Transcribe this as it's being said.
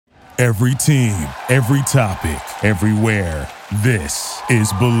Every team, every topic, everywhere. This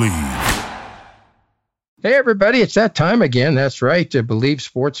is Believe. Hey, everybody, it's that time again. That's right. To Believe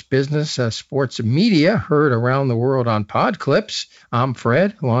Sports Business, sports media heard around the world on Pod Clips. I'm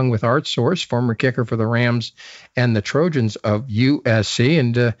Fred, along with Art Source, former kicker for the Rams and the Trojans of USC.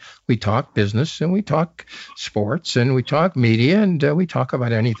 And we talk business, and we talk sports, and we talk media, and we talk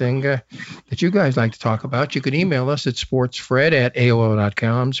about anything that you guys like to talk about. You can email us at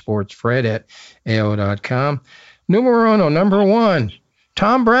sportsfred@aol.com, sportsfred@aol.com. Numero uno, number one.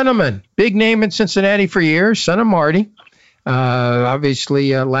 Tom Brenneman, big name in Cincinnati for years, son of Marty.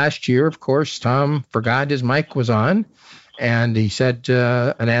 Obviously, last year, of course, Tom forgot his mic was on, and he said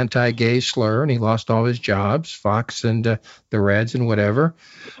an anti-gay slur, and he lost all his jobs, Fox and the Reds and whatever.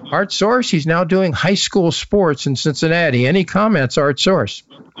 Art Source, he's now doing high school sports in Cincinnati. Any comments, Art Source?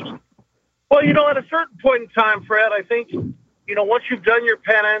 Well, at a certain point in time, Fred, I think, once you've done your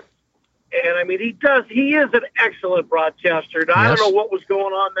penance, and I mean, he is an excellent broadcaster. Now, yes. I don't know what was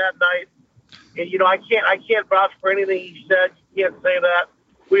going on that night. And, I can't vouch for anything he said. You can't say that.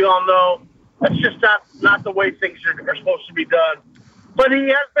 We all know that's just not the way things are supposed to be done. But he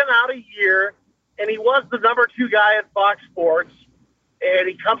has been out a year, and he was the number 2 guy at Fox Sports. And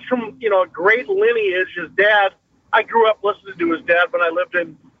he comes from, a great lineage. His dad, I grew up listening to his dad when I lived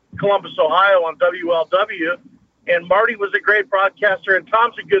in Columbus, Ohio on WLW. And Marty was a great broadcaster, and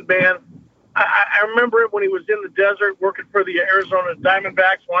Tom's a good man. I remember it when he was in the desert working for the Arizona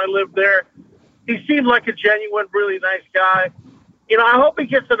Diamondbacks when I lived there. He seemed like a genuine, really nice guy. I hope he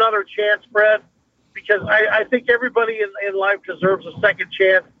gets another chance, Fred, because I think everybody in life deserves a second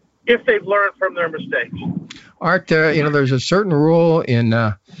chance if they've learned from their mistakes. Art, there's a certain rule in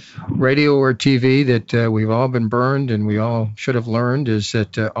radio or TV that we've all been burned and we all should have learned, is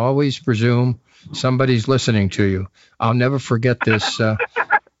that always presume somebody's listening to you. I'll never forget this.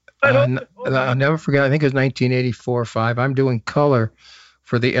 I'll never forget, I think it was 1984-5. I'm doing color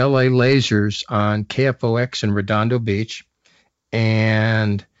for the LA Lasers on KFOX in Redondo Beach.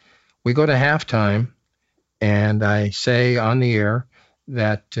 And we go to halftime, and I say on the air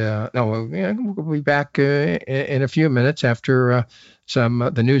that, we'll be back in a few minutes after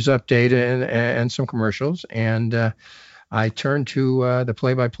the news update and some commercials. And I turned to the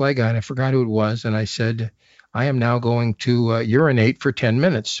play-by-play guy, and I forgot who it was, and I said, I am now going to urinate for 10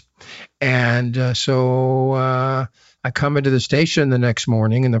 minutes. And so I come into the station the next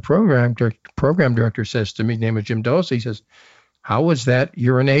morning, and the program director says to me, his name is Jim Dose, he says, how was that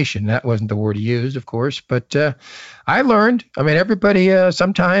urination? That wasn't the word he used, of course, but I learned. I mean, everybody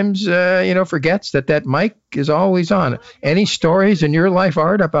sometimes, forgets that mic is always on. Any stories in your life,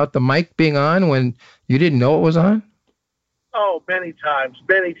 Art, about the mic being on when you didn't know it was on? Oh, many times.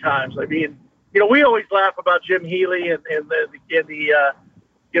 I mean, we always laugh about Jim Healy and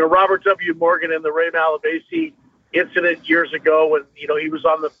the Robert W. Morgan and the Ray Malavasi incident years ago when, he was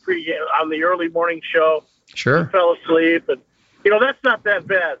on the early morning show. Sure. He fell asleep. And, that's not that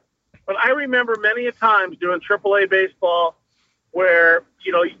bad. But I remember many a times doing AAA baseball where,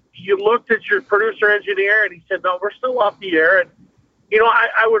 you looked at your producer engineer and he said, no, we're still off the air. And,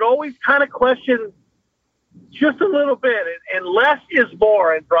 I would always kind of question just a little bit. And less is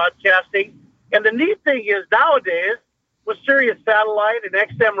more in broadcasting. And the neat thing is nowadays with Sirius Satellite and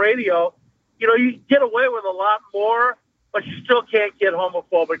XM Radio, you get away with a lot more, but you still can't get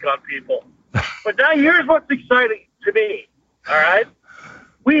homophobic on people. But now here's what's exciting to me, all right?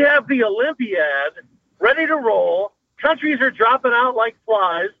 We have the Olympiad ready to roll. Countries are dropping out like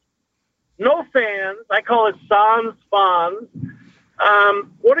flies. No fans. I call it sans fans.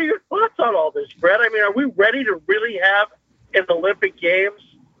 What are your thoughts on all this, Brett? I mean, are we ready to really have an Olympic Games?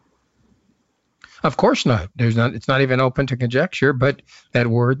 Of course not. It's not even open to conjecture, but that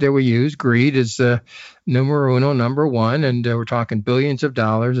word that we use, greed, is numero uno, number one, and we're talking billions of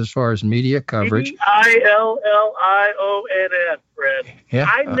dollars as far as media coverage. Billion, Fred. Yeah.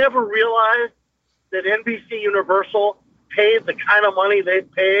 I never realized that NBC Universal paid the kind of money they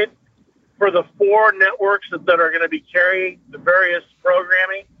paid for the 4 networks that are going to be carrying the various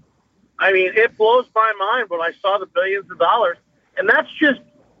programming. I mean, it blows my mind when I saw the billions of dollars, and that's just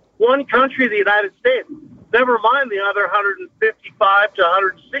one country, the United States, never mind the other 155 to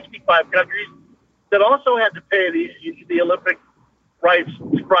 165 countries that also had to pay the Olympic rights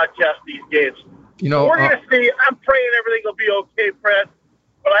to broadcast these games. We're going to see. I'm praying everything will be okay, Fred,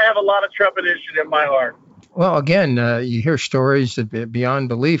 but I have a lot of trepidation in my heart. Well, again, you hear stories that beyond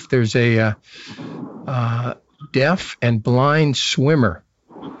belief. There's a deaf and blind swimmer,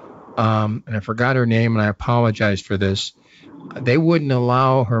 and I forgot her name, and I apologize for this. They wouldn't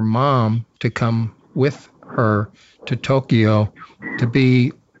allow her mom to come with her to Tokyo to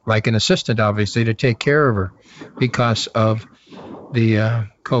be like an assistant, obviously, to take care of her because of the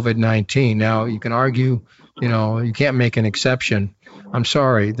COVID-19. Now, you can argue, you can't make an exception. I'm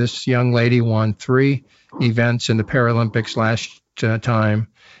sorry. This young lady won 3 events in the Paralympics last time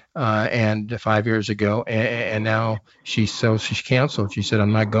and 5 years ago, and now she's canceled. She said,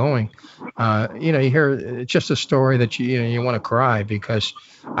 "I'm not going." You hear it's just a story that you want to cry, because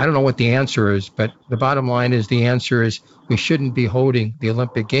I don't know what the answer is, but the bottom line is the answer is we shouldn't be holding the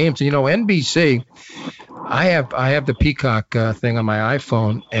Olympic Games. NBC. I have the Peacock thing on my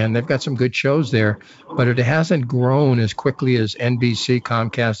iPhone, and they've got some good shows there, but it hasn't grown as quickly as NBC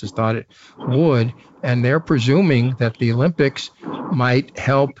Comcast has thought it would, and they're presuming that the Olympics might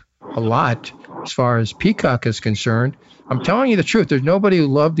help a lot as far as Peacock is concerned. I'm telling you the truth. There's nobody who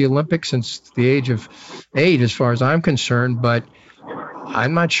loved the Olympics since the age of 8, as far as I'm concerned, but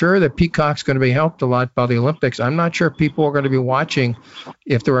I'm not sure that Peacock's going to be helped a lot by the Olympics. I'm not sure people are going to be watching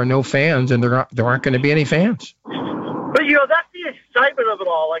if there are no fans, and there aren't going to be any fans. But, that's the excitement of it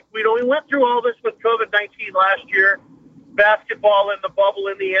all. Like, we went through all this with COVID-19 last year, basketball in the bubble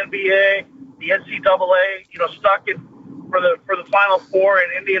in the NBA, the NCAA, stuck in for the Final Four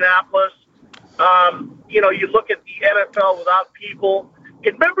in Indianapolis. You look at the NFL without people.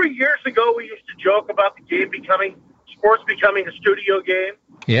 And remember years ago we used to joke about the game sports becoming a studio game?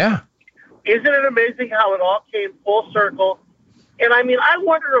 Yeah. Isn't it amazing how it all came full circle? And I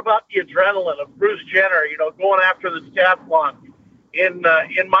wonder about the adrenaline of Bruce Jenner, going after the decathlon in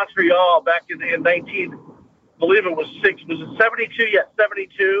Montreal back in 19, believe it was 72? Yes,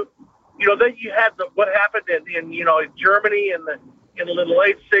 72. Then you had what happened in Germany in the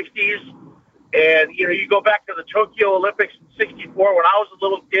late 60s. And, you go back to the Tokyo Olympics in 64 when I was a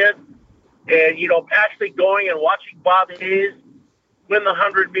little kid, and, actually going and watching Bob Hayes win the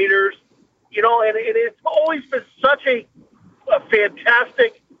 100 meters, and it's always been such a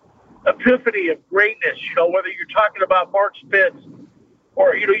fantastic epiphany of greatness, whether you're talking about Mark Spitz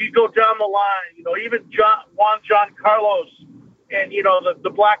or, you go down the line, even Juan Carlos and, the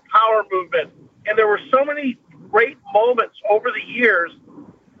Black Power movement. And there were so many great moments over the years,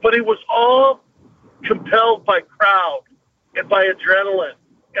 but it was all compelled by crowd and by adrenaline.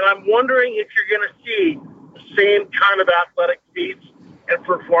 And I'm wondering if you're going to see the same kind of athletic feats and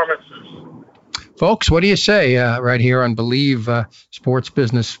performances. Folks, what do you say right here on Believe Sports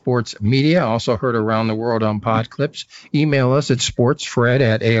Business Sports Media? Also heard around the world on Pod Clips. Email us at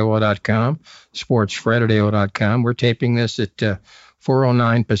sportsfred@aol.com, sportsfred@aol.com. We're taping this at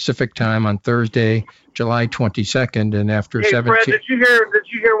 4:09 Pacific time on Thursday, July 22nd, and after 17. Fred, did you hear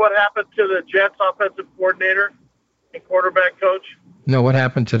what happened to the Jets offensive coordinator and quarterback coach? No, what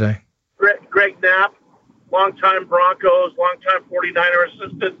happened today? Greg Knapp, longtime Broncos, longtime 49er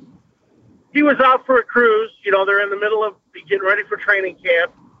assistant. He was out for a cruise. They're in the middle of getting ready for training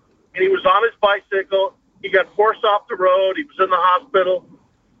camp, and he was on his bicycle. He got forced off the road. He was in the hospital.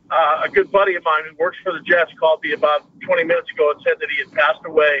 A good buddy of mine who works for the Jets called me about 20 minutes ago and said that he had passed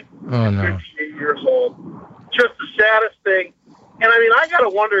away at 58 years old. Just the saddest thing. And, I got to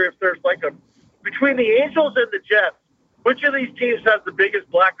wonder if there's between the Angels and the Jets, which of these teams has the biggest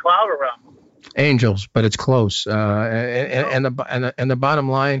black cloud around them? Angels, but it's close. And the bottom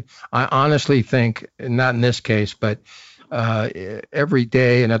line, I honestly think, not in this case, but every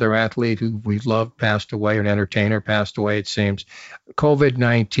day another athlete who we love passed away, or an entertainer passed away, it seems.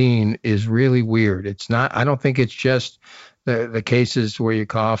 COVID-19 is really weird. It's not, I don't think it's just the cases where you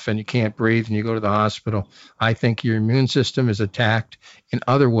cough and you can't breathe and you go to the hospital. I think your immune system is attacked in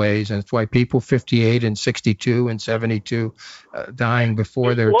other ways, and it's why people 58 and 62 and 72 dying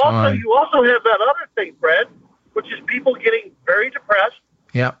before their time. You also have that other thing, Fred, which is people getting very depressed.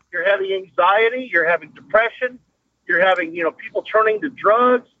 Yeah. You're having anxiety. You're having depression. You're having, people turning to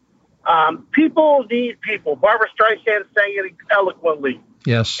drugs. People need people. Barbara Streisand sang it eloquently.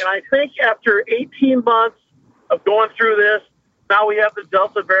 Yes. And I think after 18 months of going through this, now we have the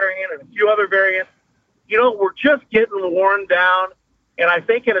Delta variant and a few other variants. We're just getting worn down. And I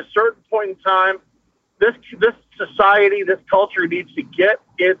think at a certain point in time, this society, this culture needs to get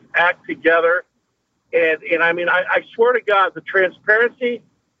its act together. And I swear to God, the transparency,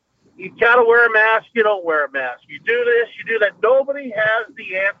 you got to wear a mask, you don't wear a mask. You do this, you do that. Nobody has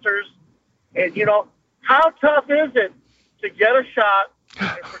the answers. And, how tough is it to get a shot and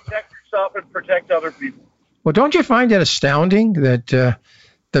protect yourself and protect other people? Well, don't you find it astounding that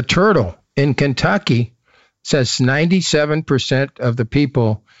the Turtle in Kentucky says 97% of the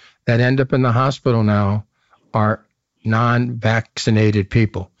people that end up in the hospital now are non-vaccinated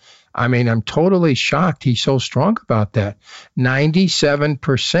people? I'm totally shocked he's so strong about that.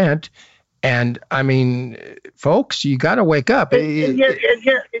 97%, And I mean, folks, you got to wake up. And yet,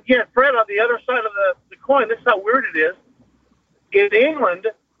 Fred, on the other side of the coin, this is how weird it is. In England,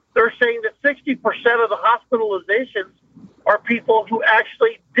 they're saying that 60% of the hospitalizations are people who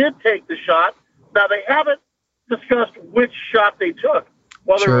actually did take the shot. Now, they haven't discussed which shot they took,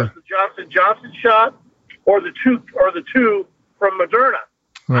 whether it was the Johnson & Johnson shot or the two from Moderna.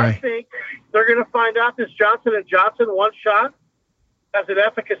 Right. I think they're going to find out this Johnson & Johnson one shot has an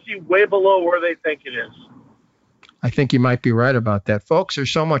efficacy way below where they think it is. I think you might be right about that. Folks,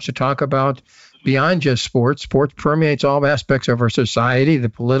 there's so much to talk about beyond just sports. Sports permeates all aspects of our society, the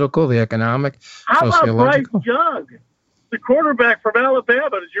political, the economic, sociological. How about Bryce Young, the quarterback from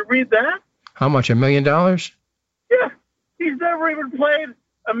Alabama? Did you read that? How much, $1 million? Yeah. He's never even played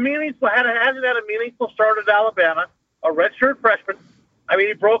hasn't had a meaningful start at Alabama, a redshirt freshman. I mean,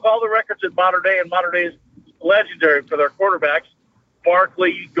 he broke all the records in modern day, and modern day is legendary for their quarterbacks.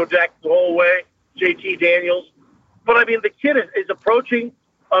 Barkley, you go back the whole way, JT Daniels. But, I mean, the kid is approaching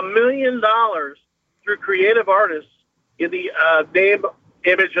 $1 million through creative artists in the name,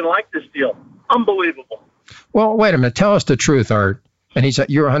 image, and likeness deal. Unbelievable. Well, wait a minute. Tell us the truth, Art. And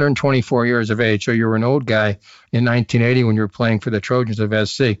you're 124 years of age, so you were an old guy in 1980 when you were playing for the Trojans of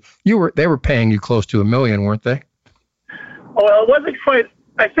SC. They were paying you close to $1 million, weren't they? Well, it wasn't quite.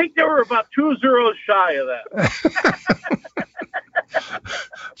 I think they were about 2 zeros shy of that.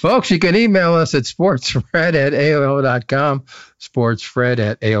 Folks, you can email us at sportsfred@aol.com,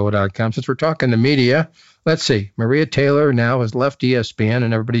 sportsfred@aol.com. Since we're talking the media, let's see. Maria Taylor now has left ESPN,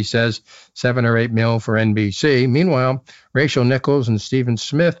 and everybody says $7 or $8 million for NBC. Meanwhile, Rachel Nichols and Stephen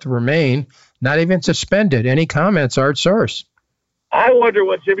Smith remain, not even suspended. Any comments, Art Source? I wonder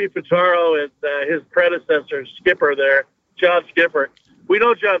what Jimmy Pitaro and his predecessor, Skipper there, John Skipper. We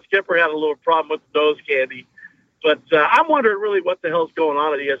know John Skipper had a little problem with the nose candy. But I'm wondering really what the hell's going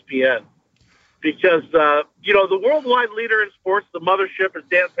on at ESPN. Because, the worldwide leader in sports, the mothership, as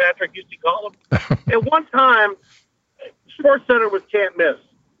Dan Patrick used to call them, at one time, SportsCenter was can't miss.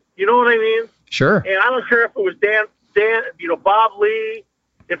 You know what I mean? Sure. And I don't care if it was Dan, Bob Lee,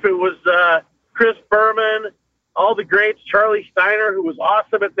 if it was Chris Berman, all the greats, Charlie Steiner, who was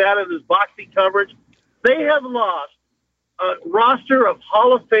awesome at that in his boxing coverage. They have lost a roster of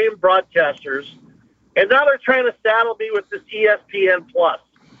Hall of Fame broadcasters. And now they're trying to saddle me with this ESPN Plus.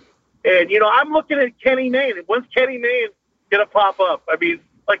 And, I'm looking at Kenny Mayne. When's Kenny Mayne going to pop up? I mean,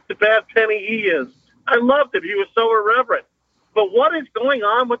 like the bad penny he is. I loved him. He was so irreverent. But what is going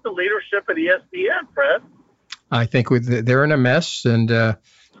on with the leadership at ESPN, Fred? I think they're in a mess. And I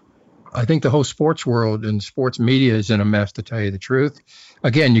think the whole sports world and sports media is in a mess, to tell you the truth.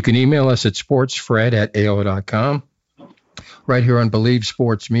 Again, you can email us at sportsfred@aol.com. Right here on Believe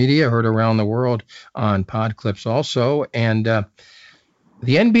Sports Media, heard around the world on Podclips also. And the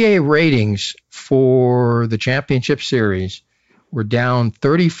NBA ratings for the championship series were down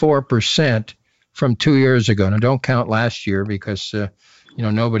 34% from 2 years ago. Now, don't count last year because,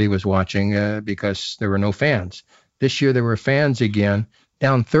 nobody was watching because there were no fans. This year there were fans again,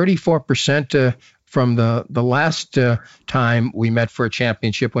 down 34% from the last time we met for a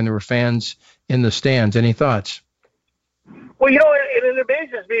championship when there were fans in the stands. Any thoughts? Well, it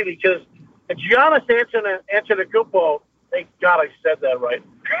amazes me because Giannis Antetokounmpo, thank God I said that right,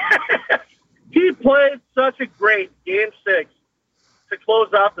 he played such a great Game 6 to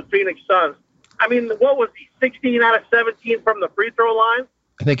close out the Phoenix Suns. I mean, what was he, 16 out of 17 from the free throw line?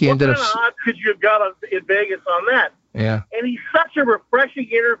 I think he ended up... What kind of odds could you have got in Vegas on that? Yeah. And he's such a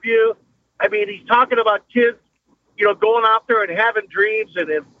refreshing interview. I mean, he's talking about kids, going out there and having dreams and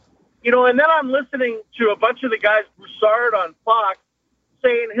then I'm listening to a bunch of the guys, Broussard on Fox,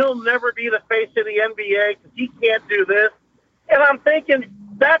 saying he'll never be the face of the NBA because he can't do this. And I'm thinking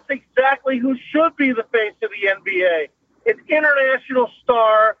that's exactly who should be the face of the NBA. An international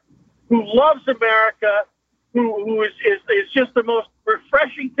star who loves America, who is just the most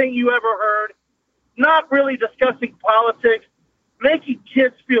refreshing thing you ever heard, not really discussing politics, making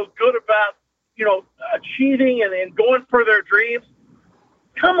kids feel good about, achieving and going for their dreams.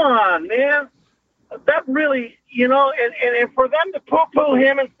 Come on, man. That really, and for them to poo-poo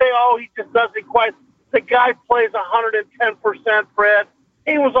him and say, oh, he just doesn't quite. The guy plays 110%, Fred.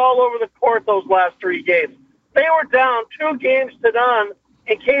 He was all over the court those last 3 games. They were down 2 games to none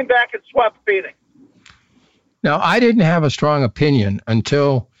and came back and swept Phoenix. Now, I didn't have a strong opinion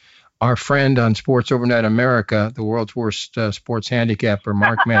until our friend on Sports Overnight America, the world's worst sports handicapper,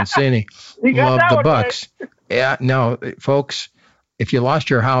 Mark Mancini, loved the Bucks. Right. Yeah, no, folks. If you lost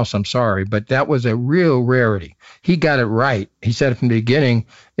your house, I'm sorry, but that was a real rarity. He got it right. He said from the beginning,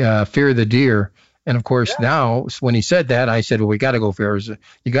 fear the deer. And of course, now when he said that, I said, well, we got to go for Arizona.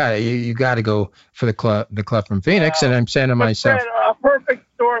 You got to go for the club from Phoenix. And I'm saying to myself, a perfect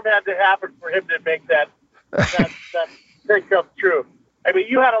storm had to happen for him to make that thing come true. I mean,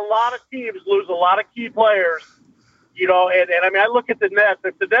 you had a lot of teams lose a lot of key players, and I mean, I look at the Nets.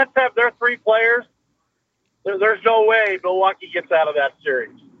 If the Nets have their 3 players, there's no way Milwaukee gets out of that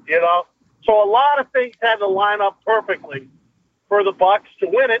series, So a lot of things had to line up perfectly for the Bucks to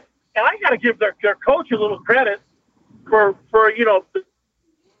win it. And I got to give their coach a little credit for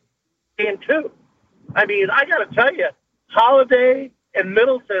game 2. I mean, I got to tell you, Holiday and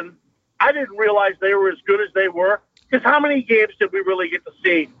Middleton, I didn't realize they were as good as they were. Because how many games did we really get to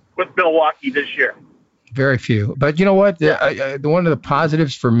see with Milwaukee this year? Very few. But you know what? One of the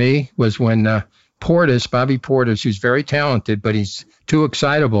positives for me was when Bobby Portis, who's very talented, but he's too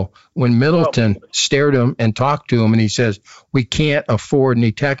excitable. When Middleton stared him and talked to him, and he says, "We can't afford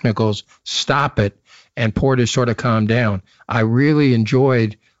any technicals. Stop it." And Portis sort of calmed down. I really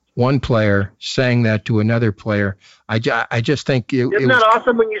enjoyed one player saying that to another player. I just think isn't that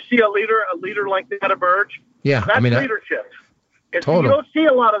awesome when you see a leader like that emerge? Yeah, that's leadership. Totally. You don't see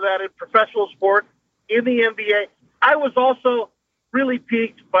a lot of that in professional sport, in the NBA. I was also really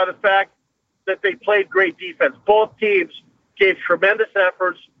piqued by the fact that they played great defense. Both teams gave tremendous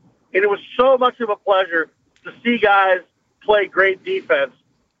efforts, and it was so much of a pleasure to see guys play great defense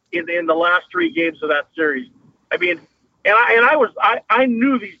in the last 3 games of that series. I mean, I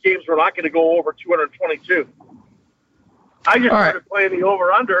knew these games were not going to go over 222. I just started playing the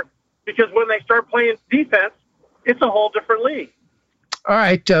over-under because when they start playing defense, it's a whole different league. All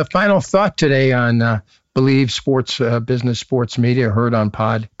right, final thought today on Believe Sports Business Sports Media, heard on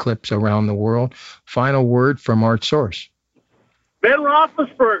pod clips around the world. Final word from Art Source. Ben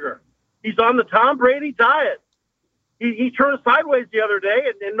Roethlisberger, he's on the Tom Brady diet. He turned sideways the other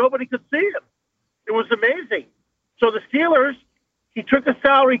day, and nobody could see him. It was amazing. So the Steelers, he took a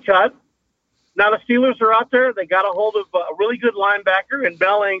salary cut. Now the Steelers are out there. They got a hold of a really good linebacker in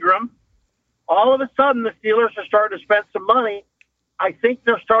Mel Ingram. All of a sudden, the Steelers are starting to spend some money. I think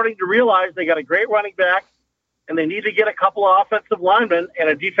they're starting to realize they got a great running back, and they need to get a couple of offensive linemen and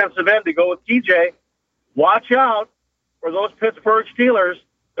a defensive end to go with TJ. Watch out for those Pittsburgh Steelers.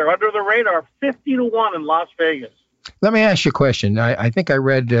 They're under the radar, 50-1 in Las Vegas. Let me ask you a question. I think I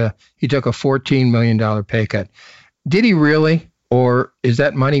read he took a $14 million pay cut. Did he really, or is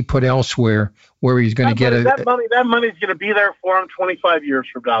that money put elsewhere where he's going to get that money's going to be there for him 25 years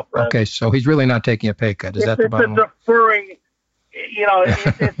from now, Brad. Okay, so he's really not taking a pay cut. Is that the bottom line? It's a deferring,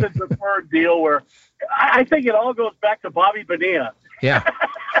 it's a deferred deal where I think it all goes back to Bobby Bonilla. Yeah.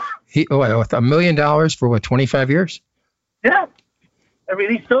 With $1 million for what, 25 years? Yeah. I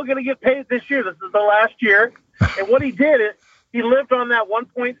mean, he's still going to get paid this year. This is the last year. And what he did is he lived on that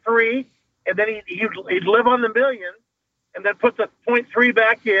 1.3, and then he'd live on the $1 million, and then put the 0.3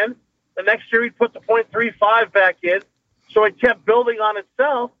 back in. The next year he'd put the 0.35 back in. So it kept building on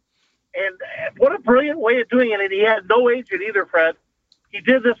itself. And what a brilliant way of doing it. And he had no agent either, Fred. He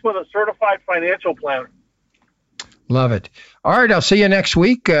did this with a certified financial planner. Love it. All right, I'll see you next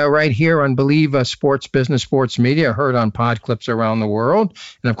week right here on Believe Sports Business Sports Media, heard on pod clips around the world.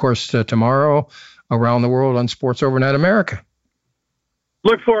 And, of course, tomorrow around the world on Sports Overnight America.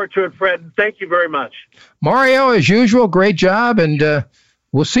 Look forward to it, Fred. Thank you very much. Mario, as usual, great job. And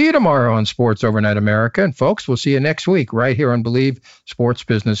we'll see you tomorrow on Sports Overnight America. And, folks, we'll see you next week right here on Believe Sports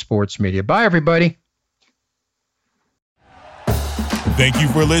Business Sports Media. Bye, everybody. Thank you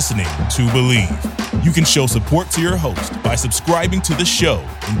for listening to Believe. You can show support to your host by subscribing to the show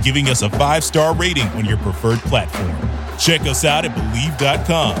and giving us a 5-star rating on your preferred platform. Check us out at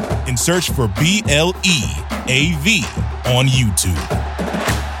Believe.com and search for BLEAV on YouTube.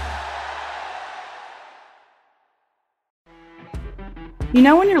 You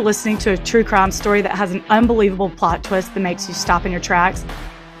know when you're listening to a true crime story that has an unbelievable plot twist that makes you stop in your tracks?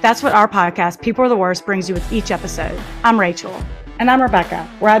 That's what our podcast, People Are the Worst, brings you with each episode. I'm Rachel. And I'm Rebecca.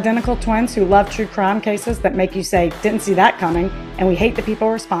 We're identical twins who love true crime cases that make you say, didn't see that coming, and we hate the people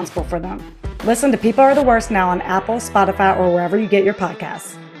responsible for them. Listen to People Are the Worst now on Apple, Spotify, or wherever you get your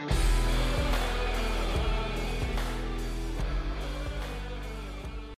podcasts.